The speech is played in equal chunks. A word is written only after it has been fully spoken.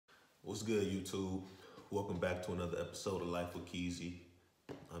What's good, YouTube? Welcome back to another episode of Life with Keezy.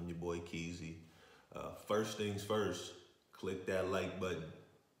 I'm your boy Keezy. First things first, click that like button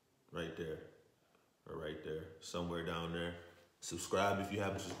right there, or right there, somewhere down there. Subscribe if you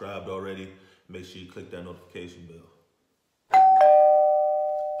haven't subscribed already. Make sure you click that notification bell.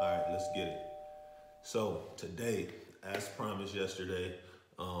 All right, let's get it. So today, as promised yesterday,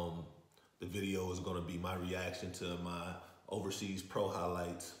 the video is gonna be my reaction to my overseas pro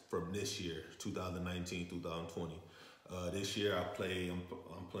highlights from this year, 2019, 2020. This year I'm playing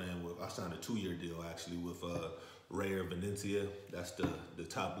with, I signed a 2-year deal actually with Reyer Venezia. That's the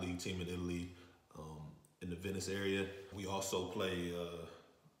top league team in Italy, in the Venice area. We also play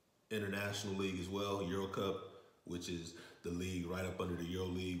international league as well, Eurocup, which is the league right up under the Euro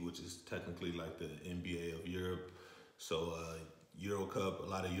League, which is technically like the NBA of Europe. So Eurocup, a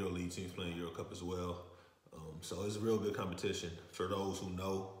lot of Euro League teams playing Eurocup as well. So it's a real good competition. For those who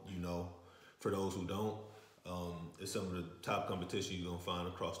know, you know. For those who don't, it's some of the top competition you're gonna find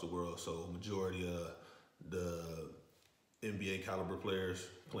across the world. So majority of the NBA caliber players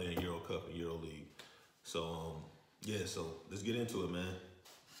playing Eurocup and Euro League. So yeah, so let's get into it, man.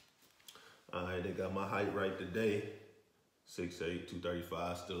 All right, they got my height right today. 6'8",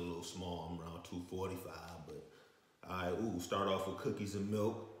 235, still a little small. I'm around 245, but all right, ooh, start off with cookies and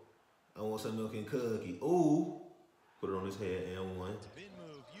milk. I want some milk and cookie. Ooh, put it on his head and one.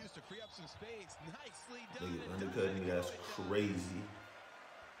 Nigga undercutting me, that's crazy.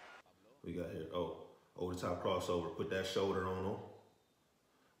 We got here, oh, over the top crossover. Put that shoulder on him. I'm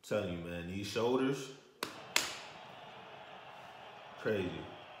telling you, man, these shoulders, crazy.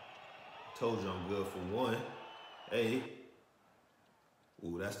 Told you I'm good for one. Hey.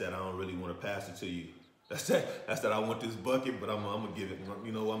 Ooh, that's that I don't really want to pass it to you. That's that I want this bucket, but I'm gonna give it.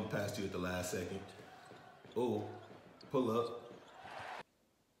 You know, I'm gonna pass to you at the last second. Ooh, pull up.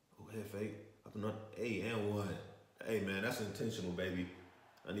 Oh, head fake. Up and up. Hey, and one. Hey, man, that's intentional, baby.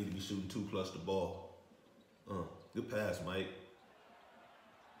 I need to be shooting 2 plus the ball. Good pass, Mike.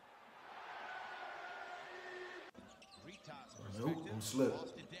 Nope, I'm slip.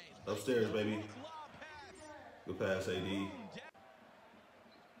 Upstairs, baby. Good pass, AD.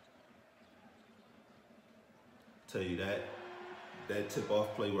 Tell you that tip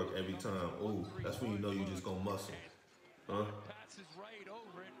off play work every time. Ooh, that's when you know you just gonna muscle. Huh?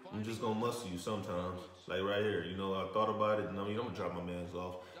 I'm just gonna muscle you sometimes. Like right here, you know, I thought about it, and I mean, I'm gonna drop my mans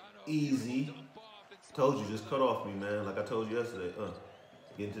off. Easy. Told you, just cut off me, man. Like I told you yesterday.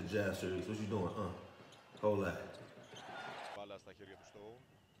 Get into the jazz series. What you doing? Hold that.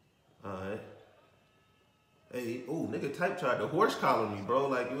 Alright. Hey, ooh, nigga type tried to horse collar me, bro.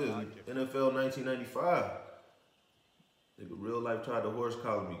 Like it was NFL 1995. Nigga real life tried to horse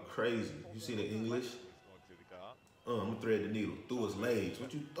collar me. Crazy. You see the English? I'm gonna thread the needle through his legs.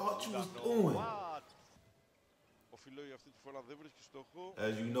 What you thought you was doing?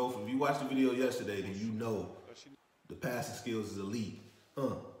 As you know, if you watched the video yesterday, then you know the passing skills is elite.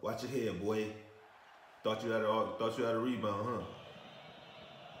 Watch your head, boy. Thought you had a rebound, huh?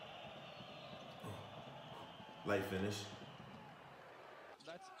 Light finish.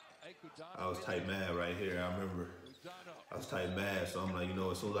 I was tight mad right here, I remember. I was tight mad, so I'm like, you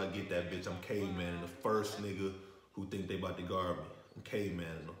know, as soon as I get that bitch, I'm caveman. The first nigga who think they about to guard me. I'm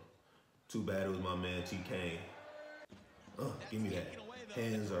caveman them. Too bad it was my man T. Kane. Give me that.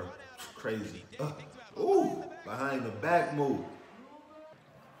 Hands are crazy. Ooh, behind the back move.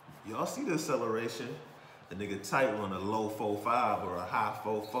 Y'all see the acceleration? The nigga tight on a low 4.5 or a high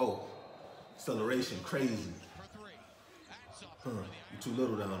 4.4. Acceleration crazy. You too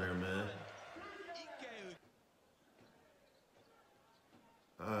little down there, man.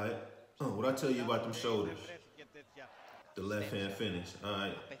 All right. What I tell you about them shoulders? The left hand finish. All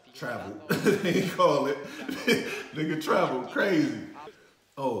right. Travel. They call it. Nigga travel. Crazy.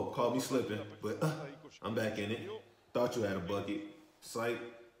 Oh, caught me slipping, but I'm back in it. Thought you had a bucket. Psych.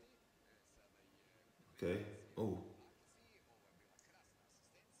 Okay. Oh.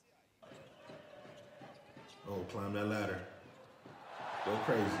 Oh, climb that ladder. Go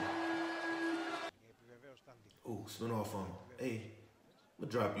crazy. Oh, spin off on him. Hey, I'm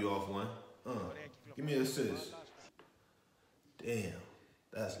gonna drop you off one. Give me an assist. Damn,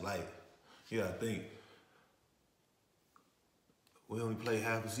 that's light. You gotta think. We only played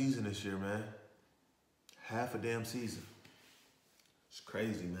half a season this year, man. Half a damn season. It's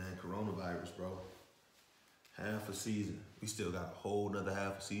crazy, man. Coronavirus, bro. Half a season. We still got a whole nother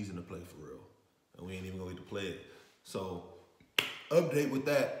half a season to play for real. And we ain't even gonna get to play it. So, update with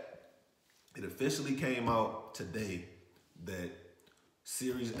that. It officially came out today that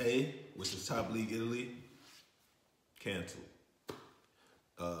Series A, which is top league Italy, canceled.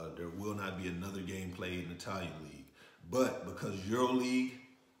 There will not be another game played in Italian league. But because Euroleague,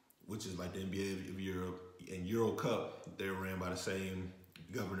 which is like the NBA of Europe, and Eurocup, they're ran by the same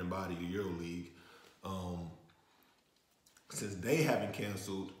governing body of Euroleague. Since they haven't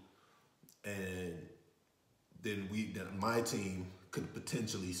canceled, and then my team could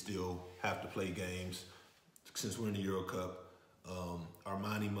potentially still have to play games since we're in the Eurocup.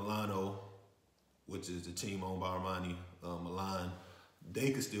 Armani Milano, which is the team owned by Armani Milan,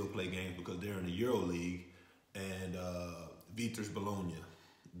 they could still play games because they're in the Euro League, and Vitesse Bologna,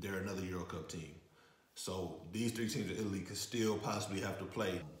 they're another Eurocup team. So these three teams in Italy could still possibly have to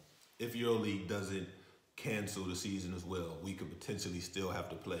play. If EuroLeague doesn't cancel the season as well, we could potentially still have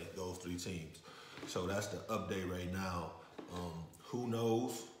to play those three teams. So that's the update right now. Who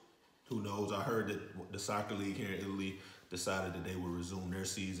knows? Who knows? I heard that the soccer league here in Italy decided that they would resume their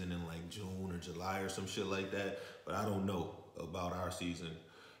season in like June or July or some shit like that. But I don't know about our season.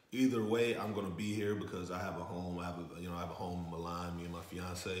 Either way, I'm gonna be here because I have a home. I have a home in Milan. Me and my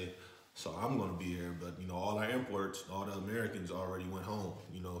fiance. So I'm gonna be here. But all our imports, all the Americans already went home.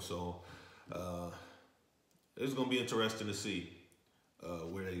 So it's gonna be interesting to see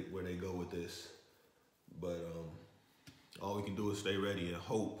where they go with this. But all we can do is stay ready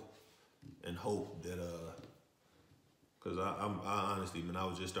and hope that because I honestly, man, I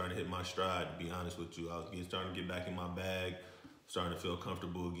was just starting to hit my stride, to be honest with you. I was starting to get back in my bag, starting to feel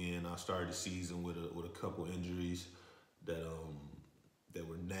comfortable again. I started the season with a couple injuries that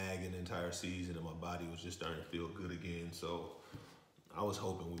were nagging the entire season, and my body was just starting to feel good again. So I was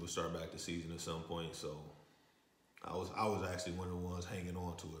hoping we would start back the season at some point. So I was actually one of the ones hanging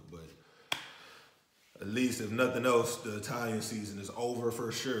on to it. But at least, if nothing else, the Italian season is over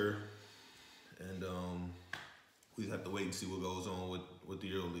for sure. And we just have to wait and see what goes on with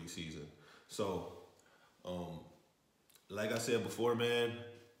the EuroLeague season. So, like I said before, man,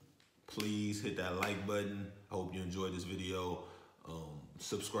 please hit that like button. I hope you enjoyed this video.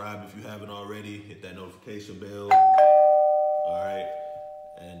 Subscribe if you haven't already. Hit that notification bell. All right.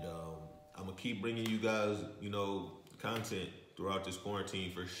 And I'm going to keep bringing you guys, content throughout this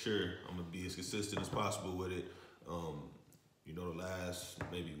quarantine for sure. I'm going to be as consistent as possible with it. The last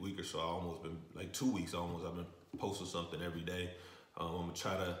maybe week or so, I almost been, like 2 weeks almost, I've been posting something every day. I'm going to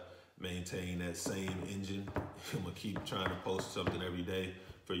try to maintain that same engine. I'm going to keep trying to post something every day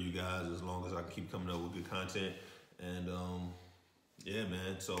for you guys as long as I can keep coming up with good content. And yeah,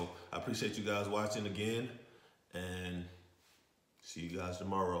 man, so I appreciate you guys watching again, and see you guys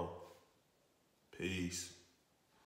tomorrow. Peace.